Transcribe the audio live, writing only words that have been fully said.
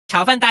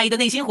炒饭大姨的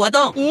内心活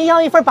动。姨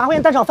要一份8块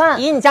钱蛋炒饭。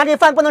姨，你家这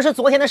饭不能是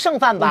昨天的剩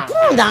饭吧？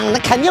不能，那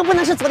肯定不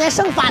能是昨天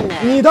剩饭呢。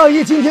你大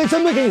姨今天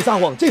真没给你撒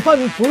谎，这饭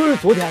不是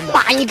昨天的。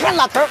妈，你看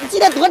老头今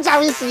天多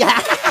招人稀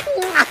罕。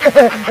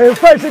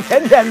饭是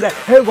甜甜的，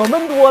我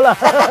焖多了。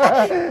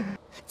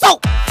走。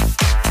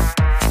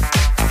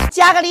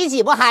加个里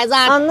脊不，孩子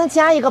啊，那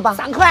加一个吧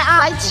，3块啊，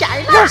来钱儿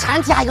了，肉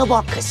肠加一个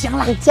不？可香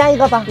了，你加一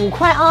个吧，5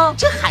块啊。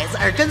这孩子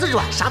耳根子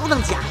软，啥都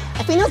能加呀。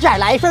肥牛卷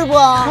来一份不？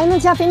还能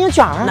加肥牛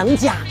卷？能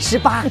加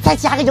，18。你再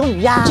加个鱿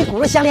鱼呀，这轱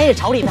辘香莲也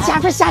炒里边。加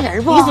份虾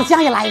仁不？鱼子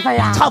酱也来一份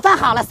啊。炒饭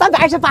好了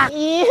，328。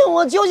咦，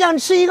我就想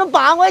吃一个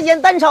8块钱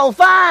蛋炒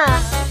饭。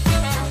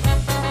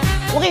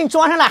我给你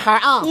装上2盒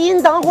啊。咦，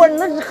你等会儿，你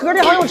那盒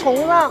里好有虫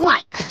子。妈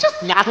呀，这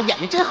死丫头眼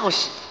睛真好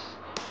使。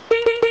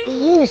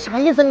咦，你啥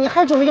意思？你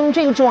还准备用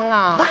这个装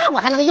啊？那我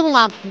还能用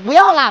吗？不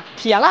要了，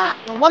撇了。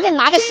我给你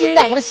拿个新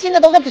的，我的新的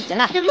都搁底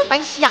呢，这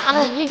白瞎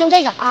了。你用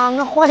这个啊？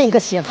那换一个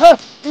行。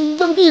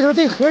扔地上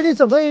这盒，你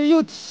怎么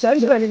又捡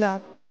起来了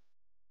呢？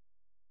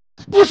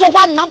不说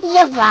话你能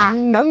憋死啊？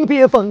能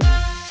憋疯。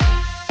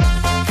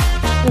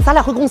咱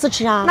俩回公司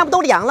吃啊？那不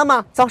都凉了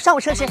吗？走，上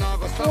我车吃。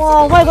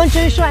哇，外观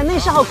真帅，内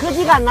饰好科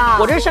技感呐！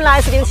我这是深蓝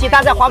S07，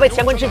搭载华为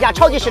乾坤支架，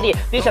超级实力，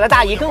比小的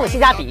大姨更有性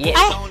价比。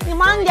哎，你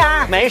慢点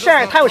儿。没事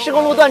儿，它有施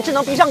工路段智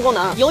能逼上功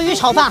能。鱿鱼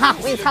炒饭哈，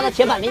我给你擦擦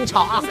铁板给你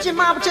炒啊。这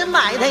抹布真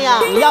埋汰呀！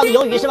你要的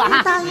鱿鱼是吧？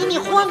哈，大姨你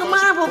换个抹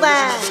布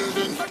呗。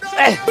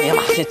哎呀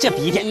妈，这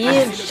鼻涕！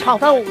咦，炒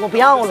饭我不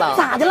要了。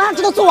咋的了？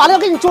这都做完了，要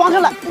给你装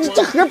上了。你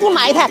这盒不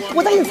埋汰，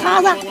我再给你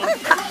擦擦。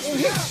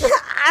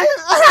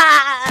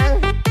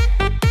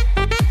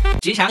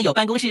职场有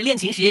办公室恋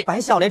情时，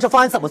白小莲这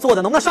方案怎么做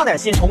的？能不能上点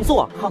心重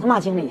做？好的，马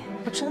经理，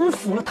我真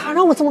服了，他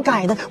让我这么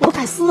改的，我都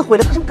改4回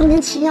了，他是不是更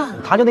年期呀？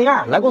他就那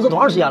样，来公司多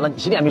长时间了？你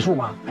心里也没数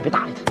吗？哎，别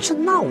搭理他，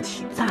真闹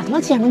挺。咋的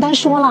了？姐们单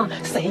说了，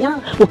谁呀？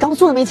我刚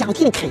做的没讲，我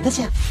替你陪他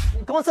去。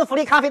公司福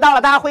利咖啡到了，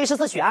大家会议室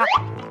自取啊。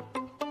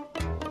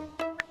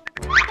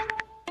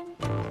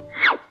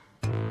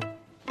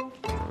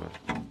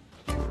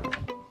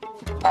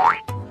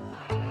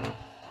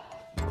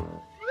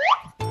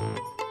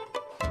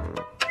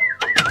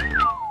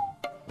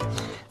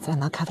咱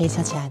俩拿咖啡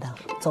去，亲爱的，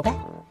走呗。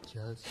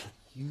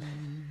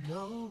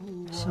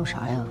笑啥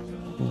呀？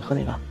你喝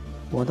哪个？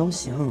我都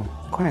行，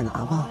快点拿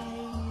吧。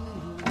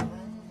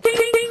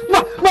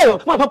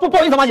妈，不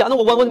好意思，马姐，那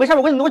我没事，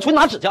我回去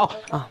拿纸去啊。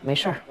啊，没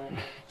事儿，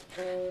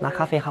拿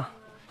咖啡哈，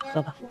喝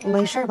吧。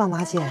没事吧，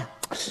马姐？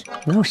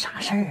能有啥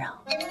事儿啊？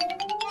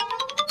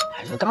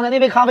刚才那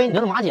杯咖啡，你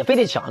让马姐非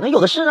得抢，那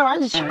有的是那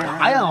玩意儿，抢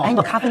啥呀？哎，你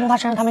把咖啡弄他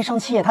身上，他没生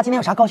气，他今天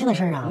有啥高兴的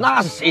事啊？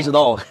那是谁知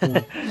道？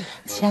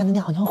亲爱的，你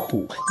好像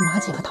虎，马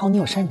姐和涛你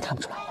有事儿，你看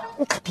不出来呀？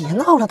你可别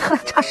闹了，他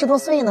俩差10多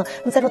岁呢。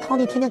你再说涛，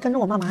你天天跟着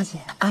我骂马姐，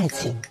爱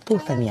情不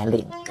分年龄。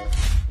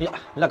呀，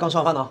你俩刚吃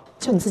完饭呢？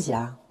就你自己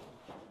啊？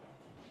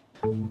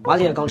马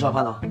姐也刚吃完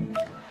饭呢。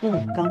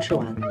刚吃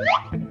完。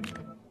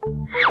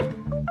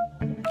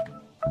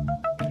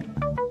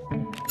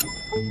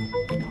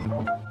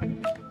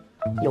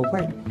有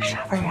味儿，啥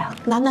味儿啊？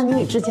男男女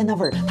女之间的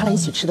味儿。他俩一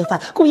起吃的饭，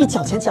故意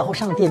脚前脚后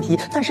上了电梯，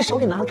但是手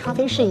里拿的咖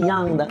啡是一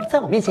样的，在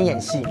我面前演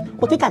戏。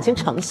我对感情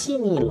成细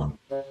腻了。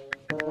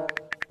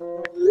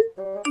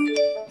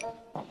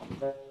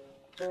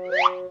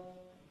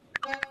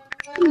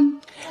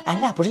哎，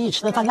你俩不是一起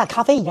吃的饭，你俩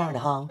咖啡一样的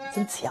哈，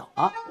真巧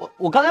啊！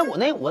我刚才我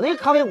那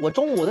咖啡，我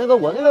中午那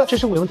个，这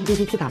是我用 滴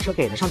滴 APP 打车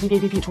给的，上滴滴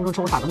APP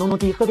冲，打个弄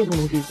滴，喝杯弄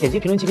滴，点击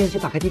评论区链接，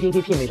打开滴滴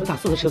APP，每周打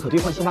4个车，可兑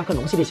换星巴克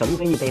浓系列小绿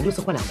杯1杯，6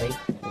次换2杯。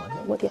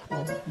我点了，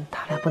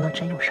他俩不能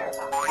真有事儿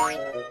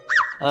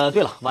吧？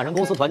对了，晚上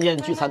公司团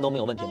建聚餐都没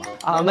有问题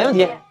吧？啊，没问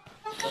题。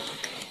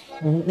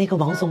那个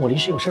王总，我临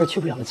时有事儿去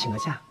不了了，请个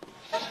假。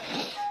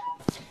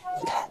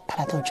你看，他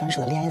俩都有专属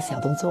的恋爱小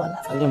动作了。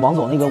那王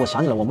总，那个我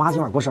想起来，我妈今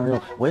晚过生日，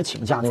我也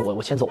请假，那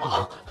我先走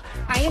啊。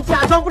哎呀，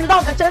假装不知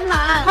道可真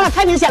难，他俩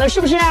太明显了，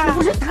是不是？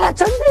不是，他俩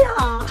真的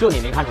呀。就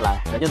你没看出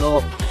来，人家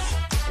都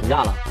请假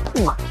了。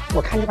妈，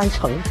我看这般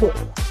成果。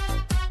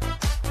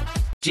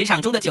职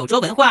场中的酒桌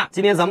文化。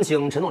今天咱们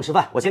请陈总吃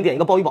饭，我先点一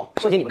个鲍鱼煲，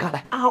剩下你们看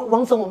来。啊，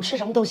王总，我们吃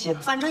什么都行，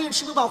反正也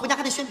吃不饱，回家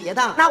还得选别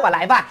的。那我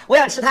来吧，我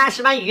想吃他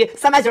石斑鱼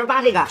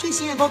，398这个。这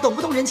心眼包懂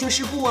不懂人情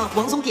世故啊？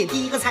王总点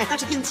第一个菜，他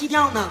是定基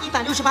调呢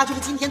，168就是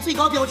今天最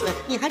高标准，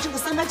你还整个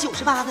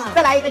398的。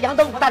再来一个羊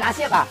豆腐大闸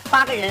蟹吧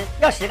，8个人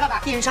要10个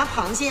吧。点啥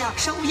螃蟹啊？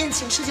商务宴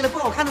请吃起来不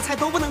好看的菜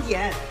都不能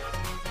点。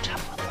差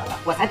不多了，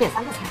我才点3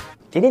个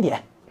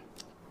菜。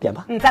点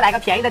吧。再来个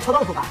便宜的臭豆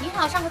腐吧。您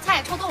好，上个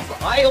菜，臭豆腐。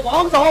哎呦，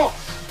王总。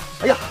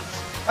哎呀，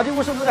他这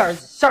屋是不是有点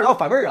下水道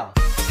反味儿啊？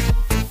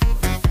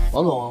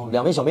王总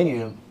，2位小美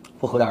女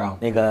不喝点啊？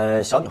那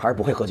个小女孩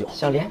不会喝酒。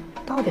小莲，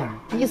倒点儿，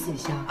意思一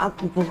下啊。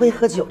不会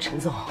喝酒，陈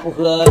总不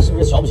喝是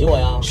不是瞧不起我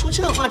呀？说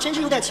这话真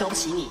是有点瞧不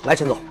起你。来，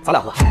陈总，咱俩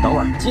喝。等会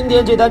儿，今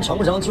天这单成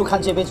不成就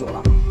看这杯酒了。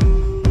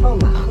哦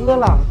妈，喝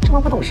了，这么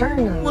不懂事儿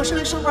呢？我是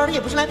来上班的，也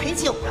不是来陪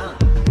酒的。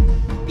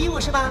逼我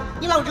是吧？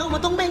你老惹我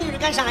们东北女人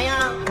干啥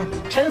呀？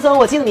陈总，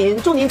我敬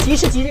您，祝您吉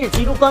时吉日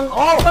吉如风，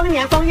丰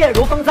年丰月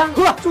如风增。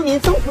喝，祝您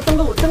增福增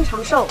禄增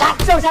长寿，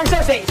寿山寿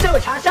水寿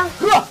长生。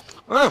喝，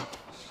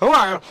什么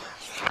玩意儿？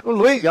跟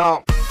轮椅啊！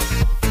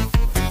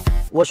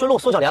我顺路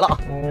缩小帘了啊。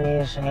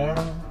你谁呀？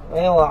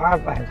微我200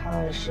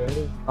看实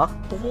力啊！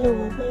微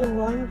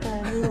我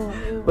200，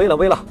微了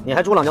微了，你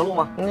还住老娘路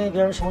吗？那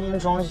边重新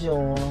装修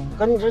了，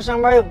可你这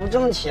上班也不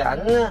挣钱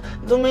呢，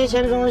都没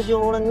钱装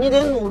修了，你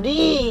得努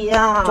力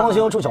呀！装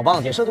修住小棒，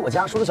点设计我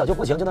家，输入小区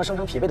户型就能生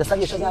成匹配的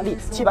3D 设计案例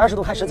，720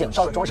度看实景，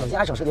烧了装省心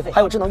还省设计费，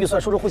还有智能预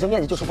算，输入户型面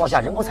积就出报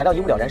价，人工材料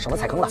一目了然，省了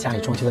踩坑了。家里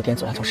装修的店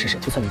走来走试试，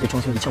就算你对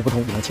装修一窍不通，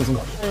也能轻松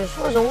搞定。你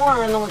说什么玩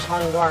意儿那么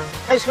长一段？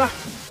开车，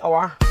小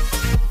王。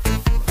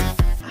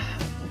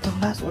都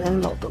赖昨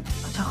天老邓，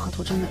俺家合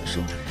同真难受，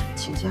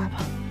请假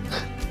吧。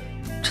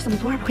这怎么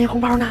多200块钱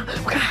红包呢？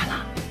我干啥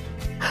了？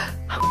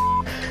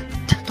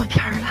这断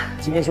片了。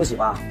今天休息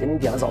吧，给你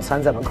点了早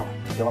餐在门口，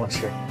别忘了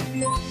吃。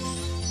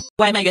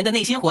外卖员的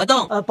内心活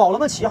动。保了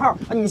个7号。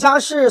你家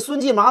是孙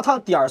记麻辣烫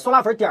点酸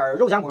辣粉点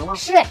肉夹馍吗？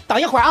是，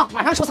等一会儿啊，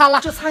马上出餐了。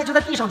这菜就在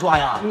地上抓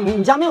呀。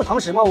你家没有堂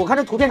食吗？我看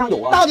这图片上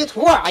有啊。到底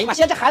图？哎呀妈，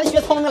现在这孩子学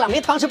聪明了，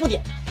没堂食不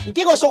点。你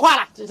别给我说话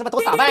了，这他妈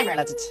都撒外面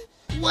了，这。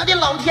我的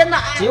老天奶！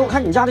姐，我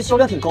看你家这销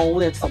量挺高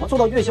的，怎么做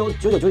到月销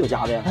9999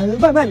加的呀？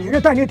外卖名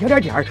带那个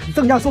点，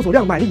增加搜索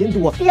量，买的人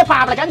多。别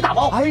叭叭了，赶紧打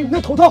包。哎，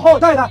那头套好好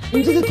戴的，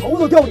你这头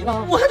都掉里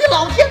了。我的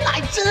老天奶，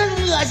真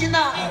恶心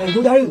呐！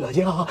有点恶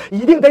心啊，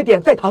一定得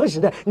点带堂食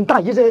的。你大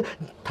姨这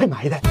太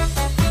埋汰。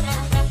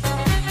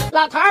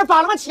老头儿，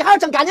保了个7号，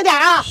整干净点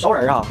啊！熟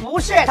人啊？不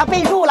是，他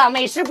备注了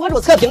美食博主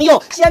测评用。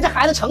现在这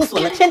孩子成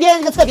损了，天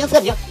天这个测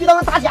评，遇到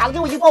那打假的，给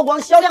我一曝光，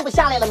销量不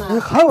下来了吗？你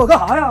喊我干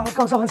啥呀？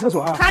刚上完厕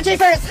所。他这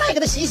份菜给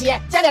他洗，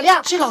加点量。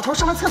这老头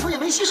上完厕所也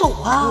没洗手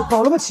啊！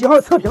保了个7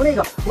号测评那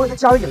个，我给他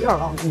加个饮料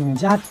啊。你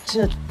家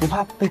这不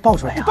怕被爆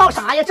出来呀？爆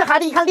啥呀？这孩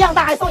子一看量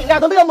大还送饮料，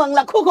都乐懵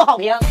了，酷好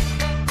评。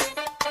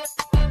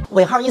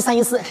尾号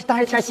1314，大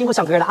热天辛苦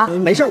小哥了啊！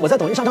没事，我在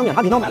抖音商城秒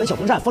杀频道买了小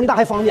风扇，风力大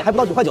还方便，还不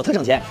到9块9，特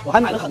省钱。我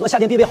还买了很多夏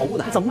天必备好物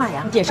呢。怎么买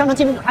呀？点商城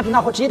界面秒杀频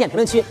道或直接点评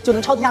论区就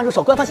能超低价入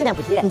手，官方限量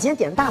补贴。你今天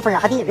点大份啊，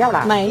还点饮料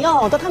了？没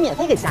有，都他免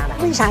费给加的。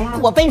为啥呀？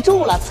我备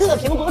注了测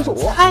评博主，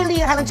太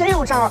厉害了，真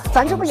有招。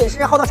咱这不也是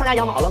薅到商家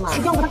羊毛了吗？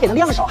要不他给的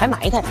量少还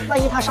埋汰，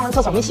万一他上完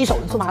厕所没洗手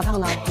做麻辣烫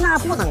呢？那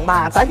不能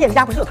吧？咱店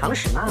家不是有堂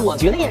食吗？我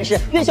觉得也是，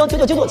月销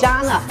9999加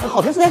呢，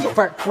好评4.9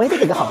分，我也得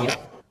给个好评。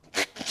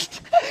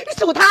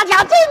属他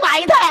家最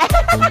埋汰。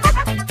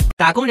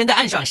打工人的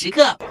暗爽时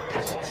刻。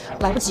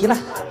来不及了，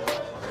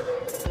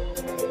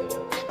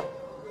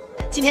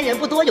今天人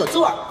不多，有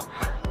座。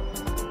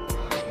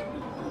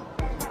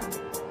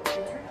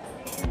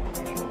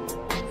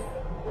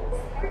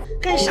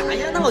干啥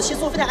呀？那老七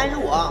座非得挨着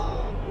我。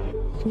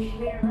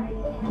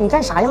你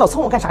干啥呀？老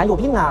蹭我干啥？有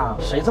病啊！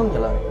谁蹭你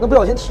了？那不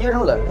小心贴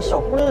上了。小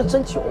姑娘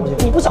真矫情。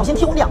你不小心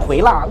贴我2回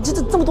了，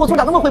这么多座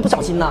咋那么会不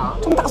小心呢？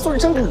这么大岁数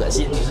真恶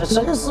心。这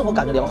真是自我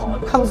感觉良好，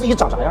看看自己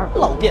长啥样。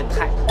老变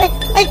态！哎，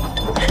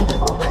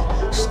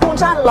过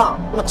站了！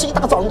我这一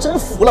大早上真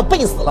服了，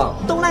背死了！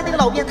都赖那个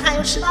老变态，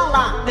又迟到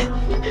了。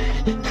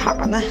卡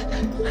呢？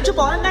这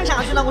保安干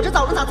啥去了？我这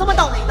早上咋这么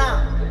倒霉呢？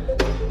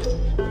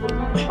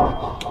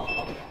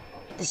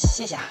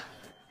谢谢啊。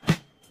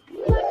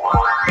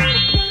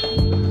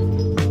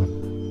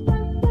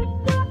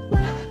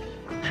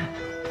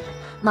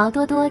毛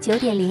多多9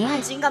点02，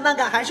紧赶慢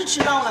赶还是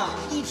迟到了，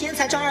一天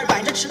才挣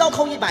200，这迟到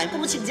扣100，不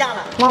如请假了。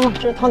妈妈，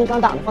这是汤你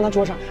刚打的，放在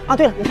桌上啊。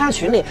对了，你看看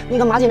群里那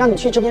个马姐让你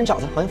去直播间找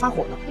她，好像发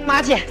火呢。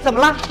马姐，怎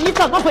么了？你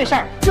怎么回事？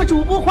这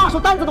主播话说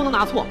单子都能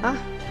拿错啊！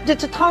这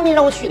汤你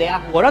让我取的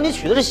呀？我让你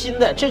取的是新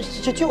的，这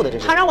旧的，这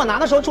是。他让我拿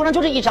的时候桌上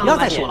就这一张。不要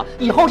再说了，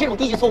以后这种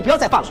低级错误不要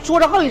再犯了。桌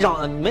上还有一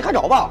张，你没看着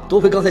吧？多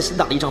亏刚才新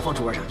打了一张放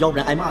桌上，要不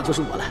然挨骂的就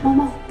是我了。猫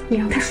猫，你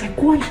让他甩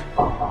锅了。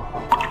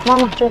妈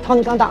妈，这是汤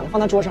你刚打的，放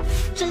在桌上。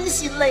真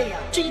心累呀，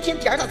这一天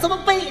点咋这么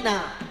背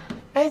呢？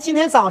哎，今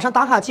天早上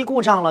打卡机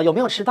故障了，有没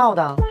有迟到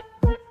的？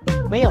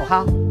没有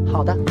哈。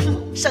好的，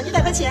省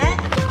100块钱。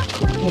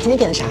你今天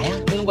点的啥呀？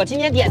我今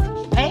天点，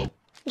哎，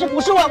这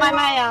不是我外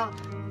卖呀。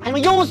哎呀妈，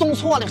又送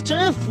错了，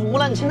真服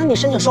了！那你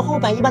申请售后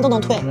呗，一般都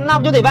能退。那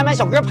不就得外卖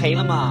小哥赔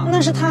了吗？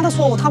那是他的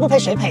错误，他不赔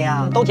谁赔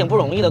啊？都挺不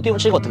容易的，对不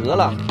起我得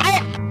了。哎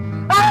呀，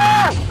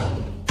啊！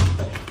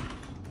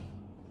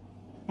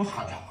我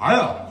喊啥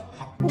呀？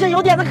你这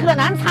油点子可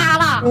难擦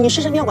了。你试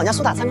试妙管家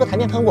苏打3个台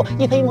面喷雾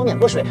，1喷1抹免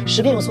过水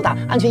，10遍用苏打，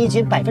安全抑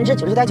菌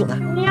99.9%呢。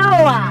妙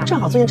啊！正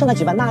好最近正在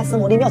举办纳斯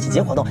魔力妙洗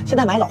节活动，现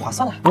在买老划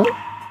算了。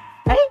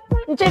哎，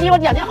你这比我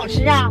点的好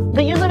吃啊！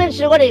我一次没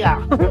吃过这个。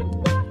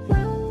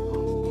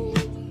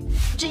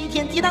这一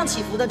天跌宕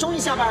起伏的，终于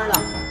下班了。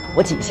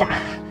我挤一下。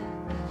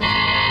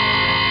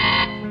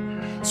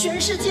全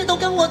世界都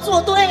跟我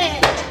作对。哎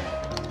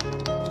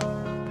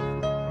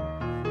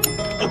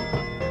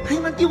呀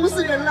妈，丢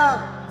死人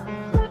了！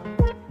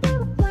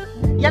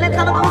原来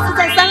他们公司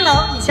在3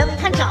楼，以前没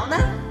看着呢。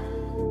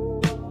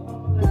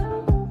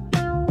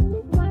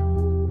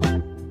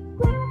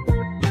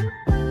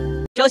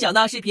周小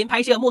闹视频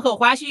拍摄幕后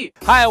花絮。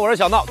嗨，我是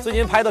小闹。最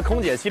近拍的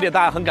空姐系列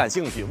大家很感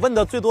兴趣，问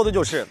的最多的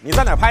就是你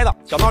在哪儿拍的？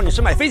小闹，你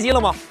是买飞机了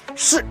吗？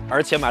是，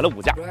而且买了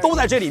5架，都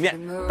在这里面，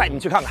带你们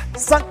去看看。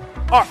3、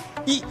2、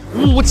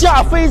5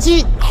架飞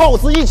机耗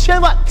资1000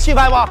万，气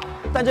派吧？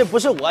但这不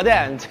是我的，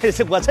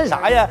我趁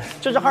啥呀？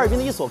这是哈尔滨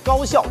的一所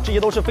高校，这些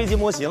都是飞机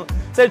模型。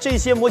在这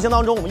些模型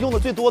当中，我们用的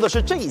最多的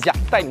是这一架，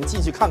带你们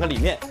进去看看里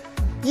面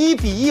，1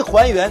比1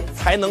还原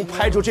才能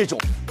拍出这种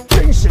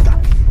真实感。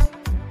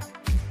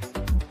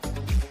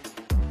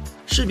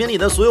视频里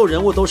的所有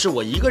人物都是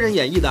我一个人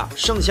演绎的，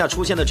剩下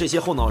出现的这些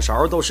后脑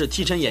勺都是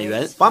替身演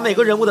员，把每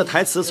个人物的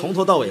台词从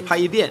头到尾拍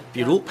一遍。比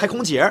如拍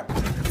空姐，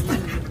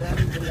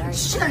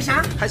吃点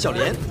啥？拍小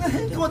莲，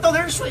给我倒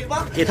点水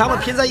吧。给他们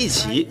拼在一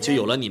起，就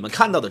有了你们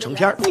看到的成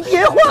片。你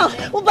别慌，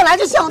我本来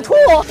就想吐。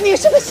女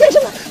士们、先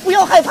生们，不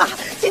要害怕，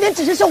今天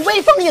只是受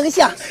微风影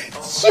响，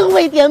轻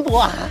微颠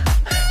簸。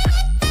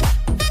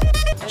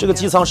这个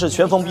机舱是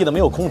全封闭的，没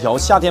有空调。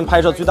夏天拍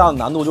摄最大的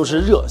难度就是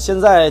热。现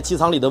在机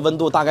舱里的温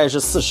度大概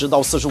是40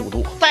到45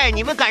度。带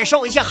你们感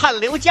受一下汗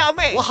流浃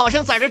背，我好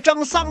像在这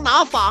蒸桑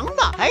拿房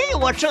呢。哎，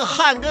我这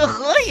汗跟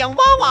河一样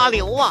哇哇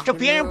流啊！这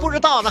别人不知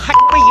道呢，还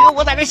以为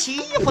我在这洗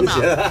衣服呢。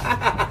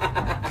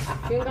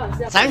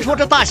咱说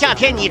这大夏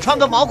天，你穿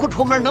个毛裤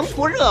出门能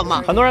不热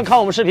吗？很多人看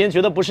我们视频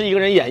觉得不是一个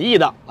人演绎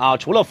的啊，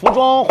除了服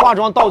装、化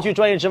妆、道具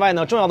专业之外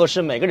呢，重要的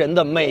是每个人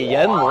的美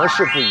颜模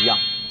式不一样。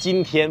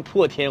今天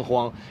破天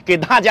荒给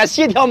大家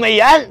卸调美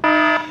颜，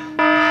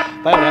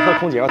白小莲和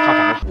空姐要塌房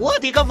了。我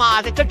的个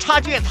妈的，这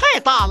差距也太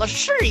大了！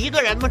是一个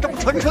人吗？这不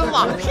纯纯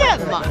网骗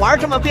吗？玩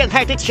这么变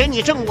态，这钱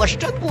你挣，我是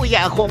真不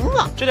眼红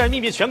啊！这点秘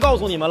密全告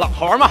诉你们了，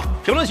好玩吗？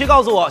评论区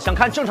告诉我，想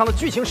看正常的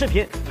剧情视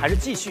频，还是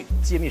继续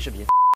揭秘视频？